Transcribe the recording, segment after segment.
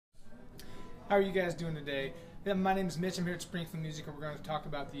How are you guys doing today? Yeah, my name is Mitch. I'm here at Springfield Music, and we're going to talk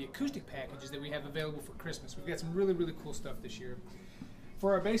about the acoustic packages that we have available for Christmas. We've got some really cool stuff this year.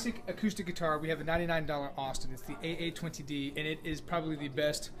 For our basic acoustic guitar, we have a $99 Austin. It's the AA20D, and it is probably the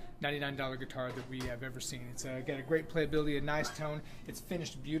best $99 guitar that we have ever seen. It's got a great playability, a nice tone. It's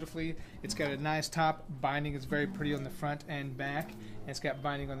finished beautifully. It's got a nice top. Binding is very pretty on the front and back, and it's got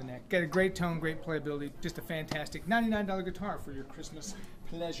binding on the neck. Got a great tone, great playability. Just a fantastic $99 guitar for your Christmas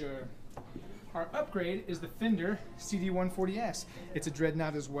pleasure. Our upgrade is the Fender CD140S. It's a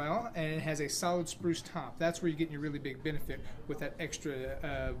dreadnought as well, and it has a solid spruce top. That's where you're getting your really big benefit with that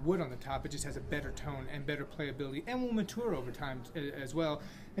extra wood on the top. It just has a better tone and better playability, and will mature over time as well,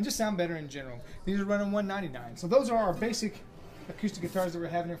 and just sound better in general. These are running $199. So those are our basic acoustic guitars that we're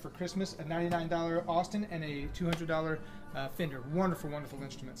having here for Christmas: a $99 Austin and a $200 Fender. Wonderful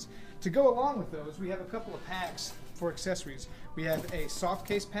instruments. To go along with those, we have a couple of packs for accessories. We have a soft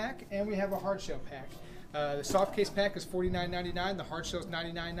case pack and we have a hard shell pack. The soft case pack is $49.99, the hard shell is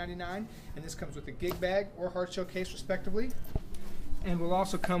 $99.99, and this comes with a gig bag or hard shell case respectively. And will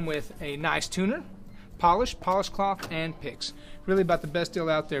also come with a nice tuner, polish cloth, and picks. Really about the best deal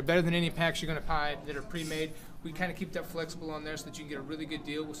out there. Better than any packs you're going to buy that are pre-made. We kind of keep that flexible on there so that you can get a really good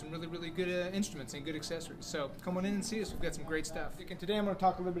deal with some really good instruments and good accessories. So come on in and see us. We've got some great stuff. And today I'm going to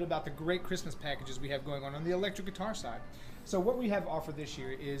talk a little bit about the great Christmas packages we have going on the electric guitar side. So what we have offered this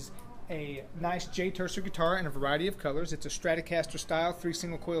year is a nice J Tercer guitar in a variety of colors. It's a Stratocaster style, 3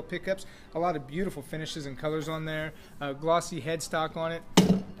 single coil pickups, a lot of beautiful finishes and colors on there, glossy headstock on it,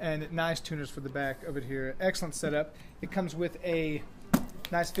 and nice tuners for the back of it here. Excellent setup. It comes with a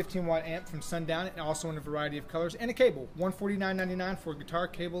nice 15-watt amp from Sundown, and also in a variety of colors, and a cable, $149.99 for a guitar,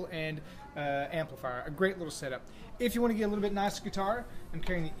 cable, and amplifier. A great little setup. If you want to get a little bit nicer guitar, I'm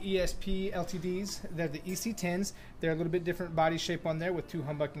carrying the ESP LTDs. They're the EC10s. They're a little bit different body shape on there with 2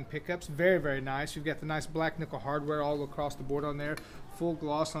 humbucking pickups. Very nice. You've got the nice black nickel hardware all across the board on there. Full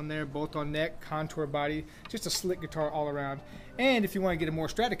gloss on there, bolt on neck, contour body. Just a slick guitar all around. And if you want to get a more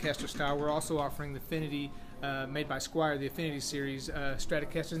Stratocaster style, we're also offering the Affinity, made by Scoured, the Affinity series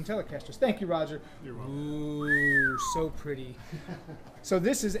Stratocasters and Telecasters. Thank you, Roger. You're welcome. Ooh, so pretty. So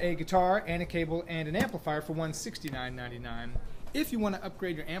this is a guitar and a cable and an amplifier for $169.99. If you want to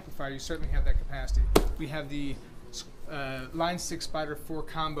upgrade your amplifier, you certainly have that capacity. We have the Line 6 Spider 4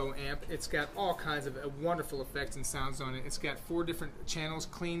 combo amp. It's got all kinds of wonderful effects and sounds on it. It's got 4 different channels: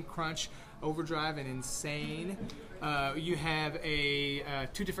 clean, crunch, overdrive, and insane. You have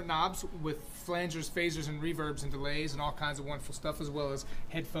 2 different knobs with flangers, phasers, and reverbs and delays, and all kinds of wonderful stuff, as well as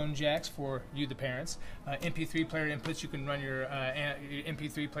headphone jacks for you, the parents. MP3 player inputs. You can run your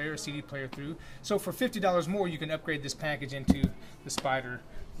MP3 player or CD player through. So for $50 more, you can upgrade this package into the Spider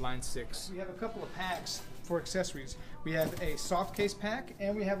Line 6. We have a couple of packs for accessories. We have a soft case pack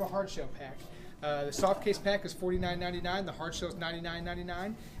and we have a hard shell pack. The soft case pack is $49.99, the hard shell is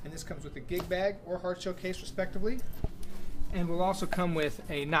 $99.99, and this comes with a gig bag or hard shell case respectively. And will also come with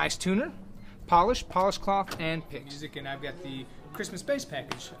a nice tuner, polish cloth, and picks. And I've got the Christmas bass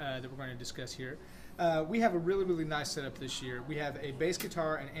package that we're going to discuss here. We have a really nice setup this year. We have a bass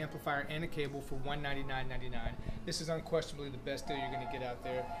guitar, an amplifier, and a cable for $199.99. This is unquestionably the best deal you're going to get out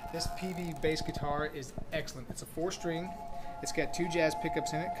there. This PV bass guitar is excellent. It's a 4-string. It's got 2 jazz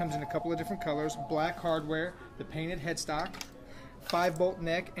pickups in it. Comes in a couple of different colors: black hardware, the painted headstock, 5-bolt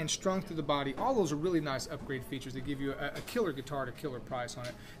neck, and strung through the body. All those are really nice upgrade features that give you a killer guitar at a killer price on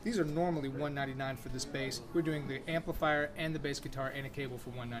it. These are normally $199 for this bass. We're doing the amplifier and the bass guitar and a cable for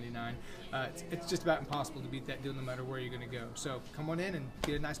 $199. It's just about impossible to beat that deal no matter where you're going to go. So come on in and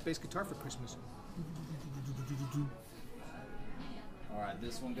get a nice bass guitar for Christmas. All right,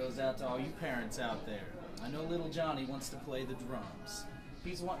 this one goes out to all you parents out there. I know little Johnny wants to play the drums.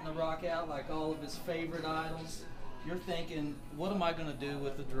 He's wanting to rock out like all of his favorite idols. You're thinking, what am I going to do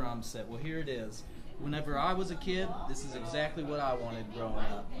with the drum set? Well, here it is. Whenever I was a kid, this is exactly what I wanted growing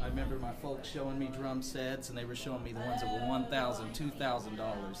up. I remember my folks showing me drum sets, and they were showing me the ones that were $1,000,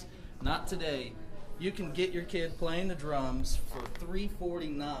 $2,000. Not today. You can get your kid playing the drums for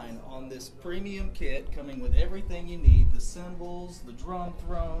 $349 on this premium kit, coming with everything you need: the cymbals, the drum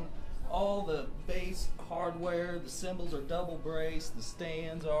throne, all the bass hardware. The cymbals are double braced, the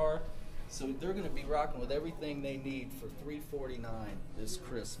stands are. So they're going to be rocking with everything they need for $349 this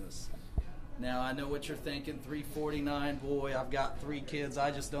Christmas. Now, I know what you're thinking: $349, boy, I've got 3 kids.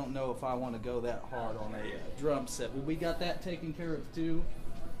 I just don't know if I want to go that hard on a drum set. Well, we got that taken care of too.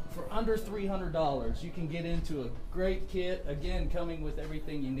 For under $300, you can get into a great kit, again, coming with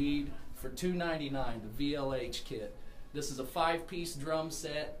everything you need, for $299, the VLH kit. This is a 5-piece drum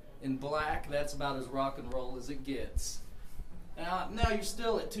set in black. That's about as rock and roll as it gets. Now you're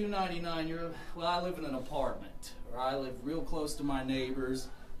still at $2.99. Well, I live in an apartment, or I live real close to my neighbors.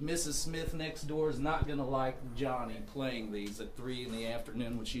 Mrs. Smith next door is not going to like Johnny playing these at 3 in the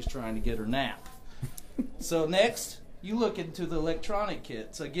afternoon when she's trying to get her nap. So next, you look into the electronic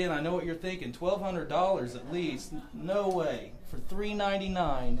kits. Again, I know what you're thinking, $1,200 at least. No way. For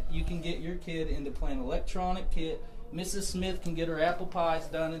 $3.99, you can get your kid into playing electronic kit. Mrs. Smith can get her apple pies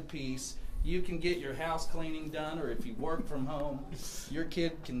done in peace. You can get your house cleaning done, or if you work from home, your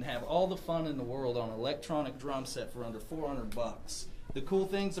kid can have all the fun in the world on an electronic drum set for under $400. The cool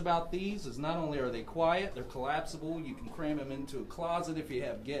things about these is not only are they quiet, they're collapsible. You can cram them into a closet if you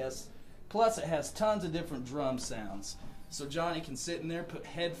have guests. Plus, it has tons of different drum sounds. So Johnny can sit in there, put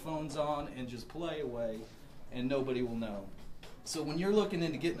headphones on, and just play away, and nobody will know. So when you're looking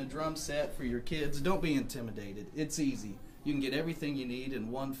into getting a drum set for your kids, don't be intimidated. It's easy. You can get everything you need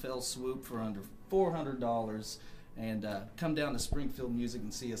in one fell swoop for under $400. And come down to Springfield Music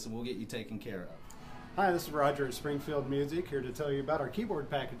and see us, and we'll get you taken care of. Hi, this is Roger at Springfield Music, here to tell you about our keyboard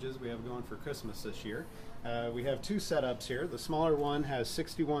packages we have going for Christmas this year. We have 2 setups here. The smaller one has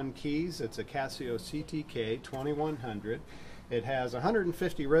 61 keys. It's a Casio CTK 2100. It has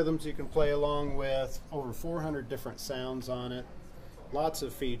 150 rhythms you can play along with, over 400 different sounds on it. Lots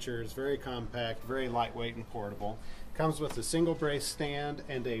of features, very compact, very lightweight and portable. Comes with a single brace stand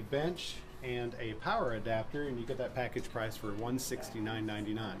and a bench and a power adapter, and you get that package price for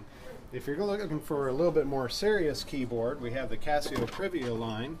 $169.99. If you're looking for a little bit more serious keyboard, we have the Casio Privia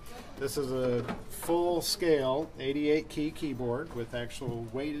line. This is a full-scale 88-key keyboard with actual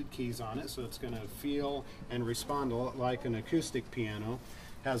weighted keys on it, so it's going to feel and respond a lot like an acoustic piano.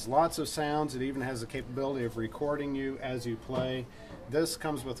 Has lots of sounds. It even has the capability of recording you as you play. This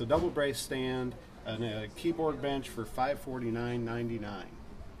comes with a double brace stand and a keyboard bench for $549.99.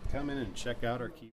 Come in and check out our keyboard.